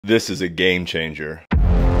This is a game changer.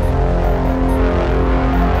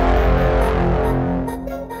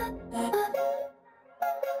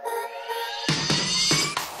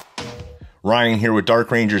 Ryan here with Dark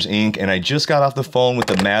Rangers Inc. and I just got off the phone with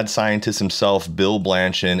the mad scientist himself, Bill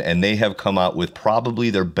Blanchin, and they have come out with probably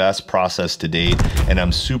their best process to date, and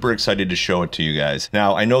I'm super excited to show it to you guys.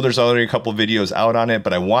 Now, I know there's already a couple videos out on it,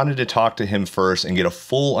 but I wanted to talk to him first and get a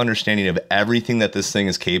full understanding of everything that this thing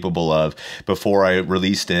is capable of before I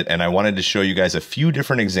released it, and I wanted to show you guys a few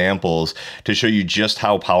different examples to show you just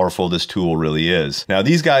how powerful this tool really is. Now,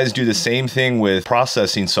 these guys do the same thing with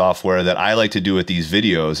processing software that I like to do with these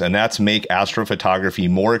videos, and that's make astrophotography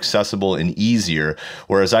more accessible and easier.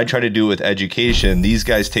 Whereas I try to do it with education, these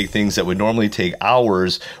guys take things that would normally take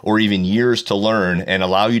hours or even years to learn and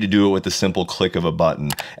allow you to do it with the simple click of a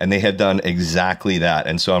button. And they have done exactly that.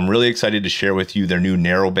 And so I'm really excited to share with you their new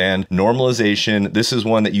narrowband normalization. This is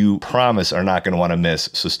one that you promise are not going to want to miss,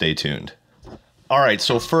 so stay tuned. All right,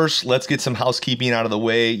 so first, let's get some housekeeping out of the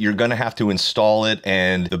way. You're gonna have to install it,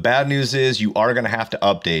 and the bad news is you are gonna have to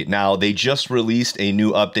update. Now, they just released a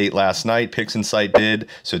new update last night, Pixinsight did,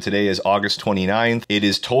 so today is August 29th. It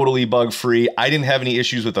is totally bug-free. I didn't have any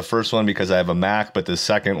issues with the first one because I have a Mac, but the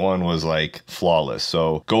second one was like flawless.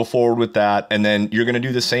 So go forward with that, and then you're gonna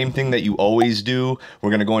do the same thing that you always do.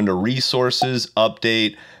 We're gonna go into Resources,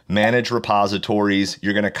 Update, Manage Repositories.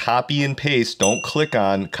 You're going to copy and paste. Don't click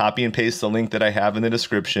on, copy and paste the link that I have in the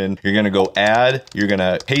description. You're going to go add, you're going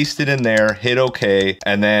to paste it in there, hit OK,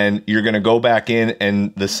 and then you're going to go back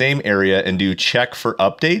in the same area and do check for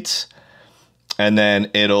updates. And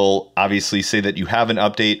then it'll obviously say that you have an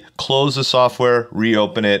update, close the software,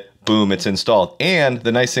 reopen it, boom, it's installed. And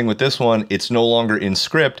the nice thing with this one, it's no longer in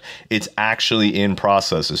script, it's actually in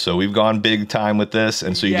processes. So we've gone big time with this.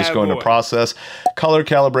 And so you just go into process, color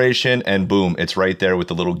calibration, and boom, it's right there with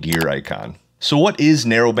the little gear icon. So what is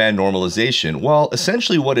narrowband normalization? Well,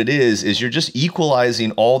 essentially what it is you're just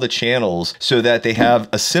equalizing all the channels so that they have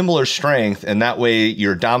a similar strength, and that way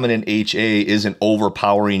your dominant HA isn't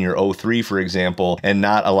overpowering your O3, for example, and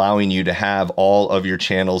not allowing you to have all of your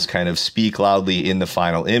channels kind of speak loudly in the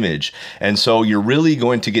final image. And so you're really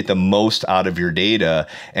going to get the most out of your data.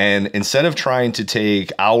 And instead of trying to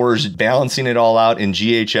take hours balancing it all out in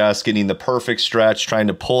GHS, getting the perfect stretch, trying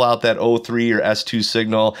to pull out that O3 or S2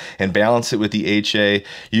 signal and balance it with the HA,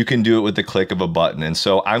 you can do it with the click of a button. And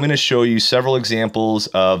so I'm going to show you several examples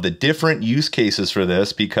of the different use cases for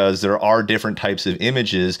this, because there are different types of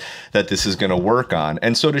images that this is going to work on.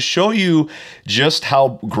 And so to show you just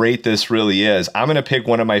how great this really is, I'm going to pick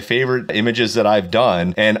one of my favorite images that I've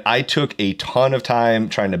done, and I took a ton of time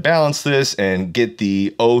trying to balance this and get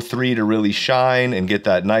the O3 to really shine and get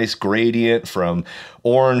that nice gradient from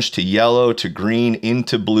orange to yellow to green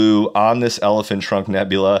into blue on this elephant trunk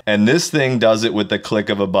nebula. And this thing does it with the click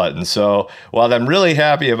of a button. So while I'm really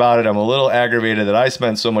happy about it, I'm a little aggravated that I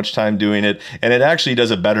spent so much time doing it, and it actually does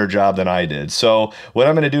a better job than I did. So what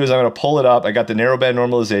I'm going to do is I'm going to pull it up. I got the narrowband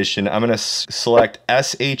normalization. I'm going to select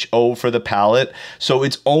SHO for the palette. So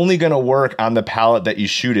it's only going to work on the palette that you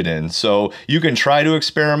shoot it in. So you can try to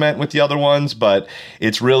experiment with the other ones, but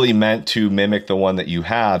it's really meant to mimic the one that you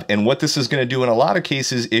have. And what this is going to do in a lot of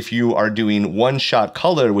cases, if you are doing one-shot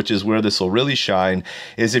color, which is where this will really shine,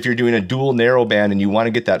 is if you're doing a dual narrowband and you want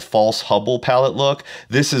to get that false Hubble palette look,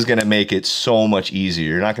 this is going to make it so much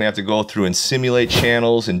easier. You're not going to have to go through and simulate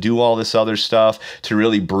channels and do all this other stuff to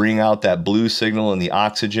really bring out that blue signal and the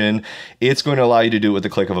oxygen. It's going to allow you to do it with the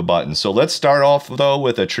click of a button. So let's start off though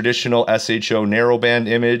with a traditional SHO narrowband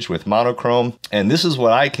image with monochrome. And this is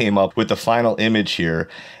what I came up with, the final image here.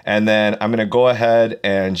 And then I'm going to go ahead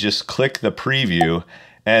and just click the preview.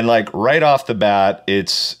 And like right off the bat,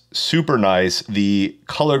 it's super nice. The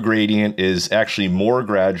color gradient is actually more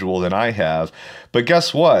gradual than I have. But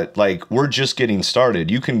guess what? Like, we're just getting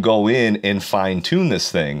started. You can go in and fine tune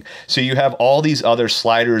this thing. So you have all these other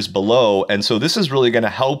sliders below. And so this is really going to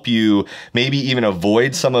help you maybe even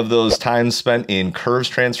avoid some of those times spent in curves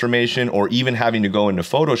transformation or even having to go into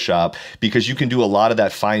Photoshop, because you can do a lot of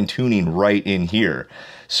that fine tuning right in here.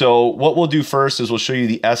 So what we'll do first is we'll show you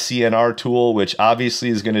the SCNR tool, which obviously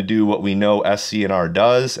is going to do what we know SCNR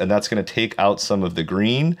does, and that's going to take out some of the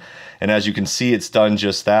green. And as you can see, it's done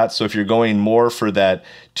just that. So if you're going more for that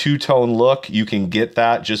two-tone look, you can get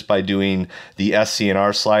that just by doing the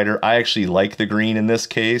SCNR slider. I actually like the green in this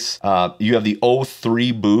case. You have the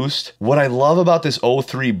O3 boost. What I love about this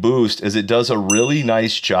O3 boost is it does a really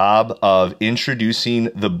nice job of introducing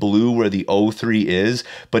the blue where the O3 is,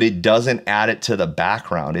 but it doesn't add it to the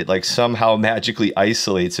background. It like somehow magically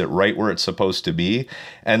isolates it right where it's supposed to be.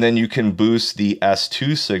 And then you can boost the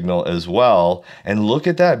S2 signal as well. And look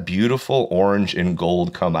at that beautiful beautiful orange and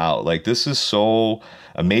gold come out. Like, this is so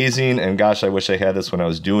amazing, and gosh, I wish I had this when I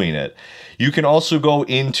was doing it. You can also go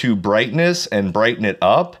into brightness and brighten it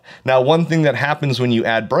up. Now, one thing that happens when you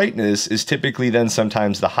add brightness is typically then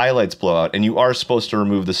sometimes the highlights blow out, and you are supposed to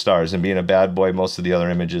remove the stars, and being a bad boy, most of the other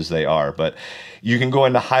images they are, but you can go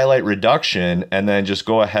into highlight reduction and then just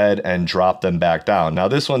go ahead and drop them back down. Now,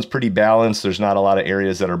 this one's pretty balanced. There's not a lot of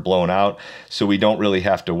areas that are blown out, so we don't really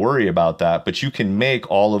have to worry about that, but you can make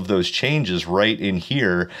all of those changes right in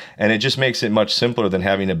here, and it just makes it much simpler than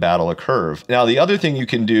having to battle a curve. Now, the other thing you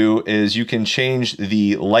can do is you can change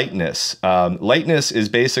the lightness. Lightness is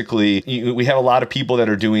basically, we have a lot of people that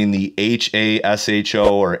are doing the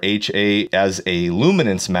HA-SHO or HA as a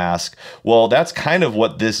luminance mask. Well, that's kind of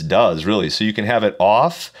what this does, really. So you can have it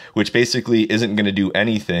off, which basically isn't going to do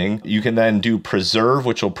anything. You can then do preserve,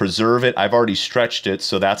 which will preserve it. I've already stretched it,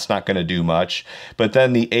 so that's not going to do much. But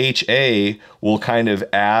then the HA will kind of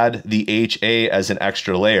add the HA as an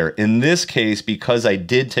extra layer. In this case, because I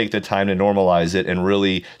did take the time to normalize it and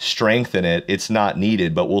really strengthen it, it's not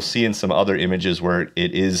needed, but we'll see in some other images where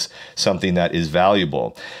it is something that is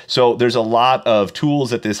valuable. So there's a lot of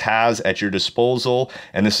tools that this has at your disposal,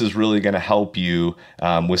 and this is really going to help you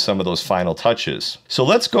with some of those final touches. So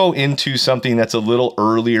let's go into something that's a little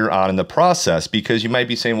earlier on in the process, because you might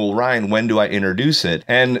be saying, well, Ryan, when do I introduce it?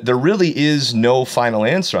 And there really is no final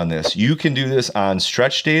answer on this. You can do this on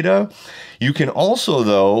stretch data. You can also,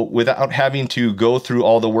 though, without having to go through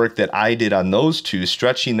all the work that I did on those two,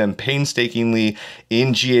 stretching them painstakingly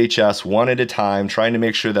in GHS one at a time, trying to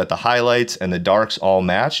make sure that the highlights and the darks all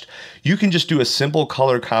matched, you can just do a simple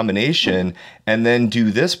color combination and then do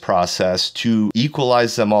this process to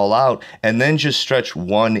equalize them all out and then just stretch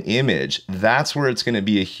one image. That's where it's going to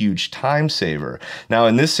be a huge time saver. Now,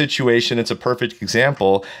 in this situation, it's a perfect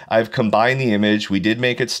example. I've combined the image. We did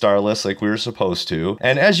make it starless like we were supposed to.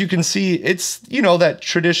 And as you can see, it's, you know, that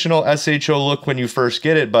traditional SHO look when you first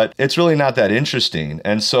get it, but it's really not that interesting.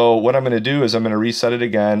 And so what I'm going to do is I'm going to reset it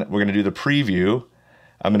again. We're going to do the preview.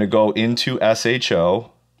 I'm going to go into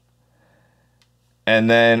SHO. And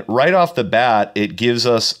then right off the bat, it gives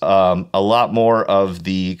us a lot more of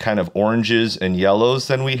the kind of oranges and yellows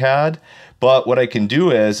than we had. But what I can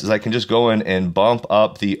do is I can just go in and bump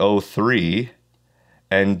up the 03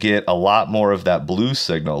 and get a lot more of that blue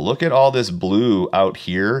signal. Look at all this blue out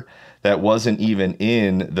here that wasn't even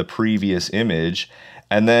in the previous image.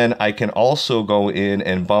 And then I can also go in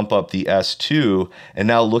and bump up the S2, and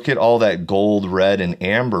now look at all that gold, red, and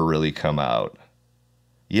amber really come out.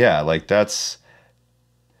 Yeah, like that's...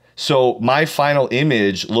 So my final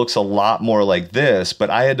image looks a lot more like this,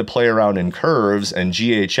 but I had to play around in curves and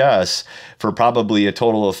GHS for probably a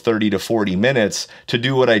total of 30 to 40 minutes to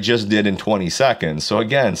do what I just did in 20 seconds. So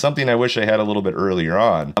again, something I wish I had a little bit earlier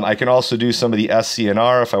on. I can also do some of the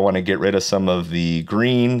SCNR if I want to get rid of some of the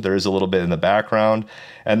green. There is a little bit in the background.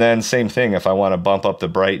 And then same thing, if I want to bump up the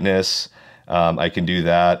brightness, I can do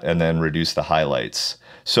that and then reduce the highlights.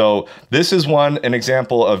 So this is an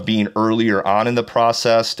example of being earlier on in the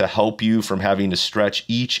process to help you from having to stretch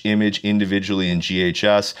each image individually in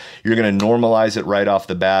GHS. You're going to normalize it right off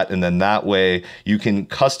the bat, and then that way you can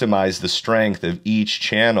customize the strength of each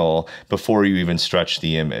channel before you even stretch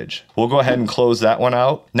the image. We'll go ahead and close that one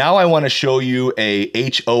out. Now I want to show you a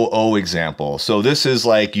HOO example. So this is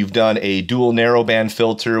like you've done a dual narrowband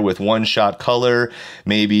filter with one-shot color.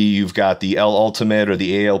 Maybe you've got the L Ultimate or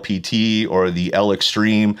the ALPT or the L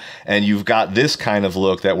Extreme, and you've got this kind of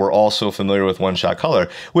look that we're also familiar with one-shot color,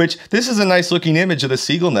 which this is a nice looking image of the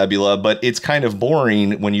Siegel Nebula, but it's kind of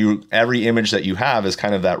boring when every image that you have is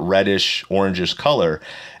kind of that reddish, orangish color.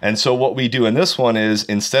 And so what we do in this one is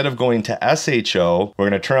instead of going to SHO, we're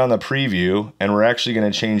going to turn on the preview and we're actually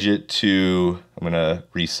going to change it to, I'm going to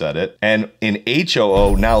reset it. And in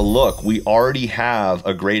HOO, now look, we already have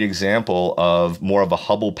a great example of more of a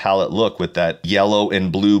Hubble palette look with that yellow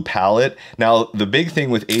and blue palette. Now, the big thing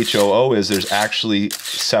with HOO is there's actually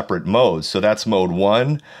separate modes. So that's mode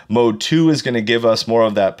 1. Mode 2 is going to give us more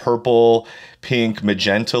of that purple, pink,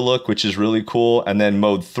 magenta look, which is really cool. And then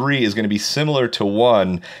mode 3 is going to be similar to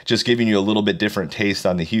 1, just giving you a little bit different taste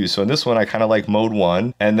on the hue. So in this one, I kind of like mode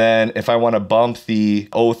 1. And then if I want to bump the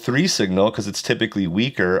 03 signal, because it's typically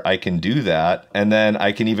weaker, I can do that. And then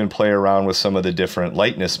I can even play around with some of the different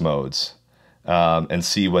lightness modes and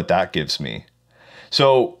see what that gives me.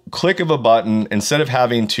 So click of a button, instead of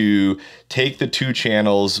having to take the two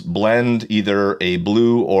channels, blend either a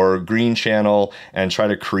blue or green channel and try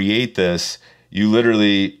to create this, you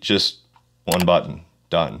literally just one button,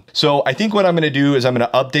 done. So I think what I'm going to do is I'm going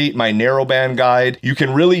to update my narrowband guide. You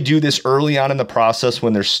can really do this early on in the process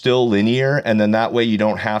when they're still linear, and then that way you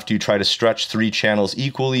don't have to try to stretch 3 channels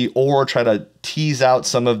equally or try to tease out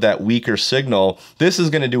some of that weaker signal. This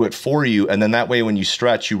is going to do it for you, and then that way when you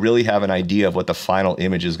stretch, you really have an idea of what the final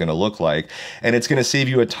image is going to look like, and it's going to save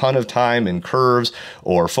you a ton of time in Curves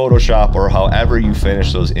or Photoshop or however you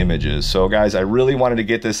finish those images. So guys, I really wanted to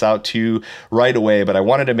get this out to you right away, but I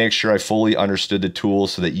wanted to make sure I fully understood the tool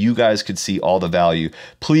so that you guys could see all the value.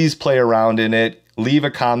 Please play around in it. Leave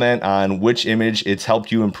a comment on which image it's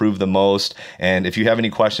helped you improve the most. And if you have any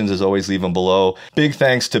questions, as always, leave them below. Big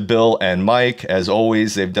thanks to Bill and Mike. As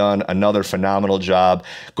always, they've done another phenomenal job.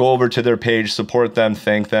 Go over to their page, support them,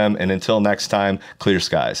 thank them, and until next time, clear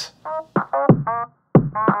skies.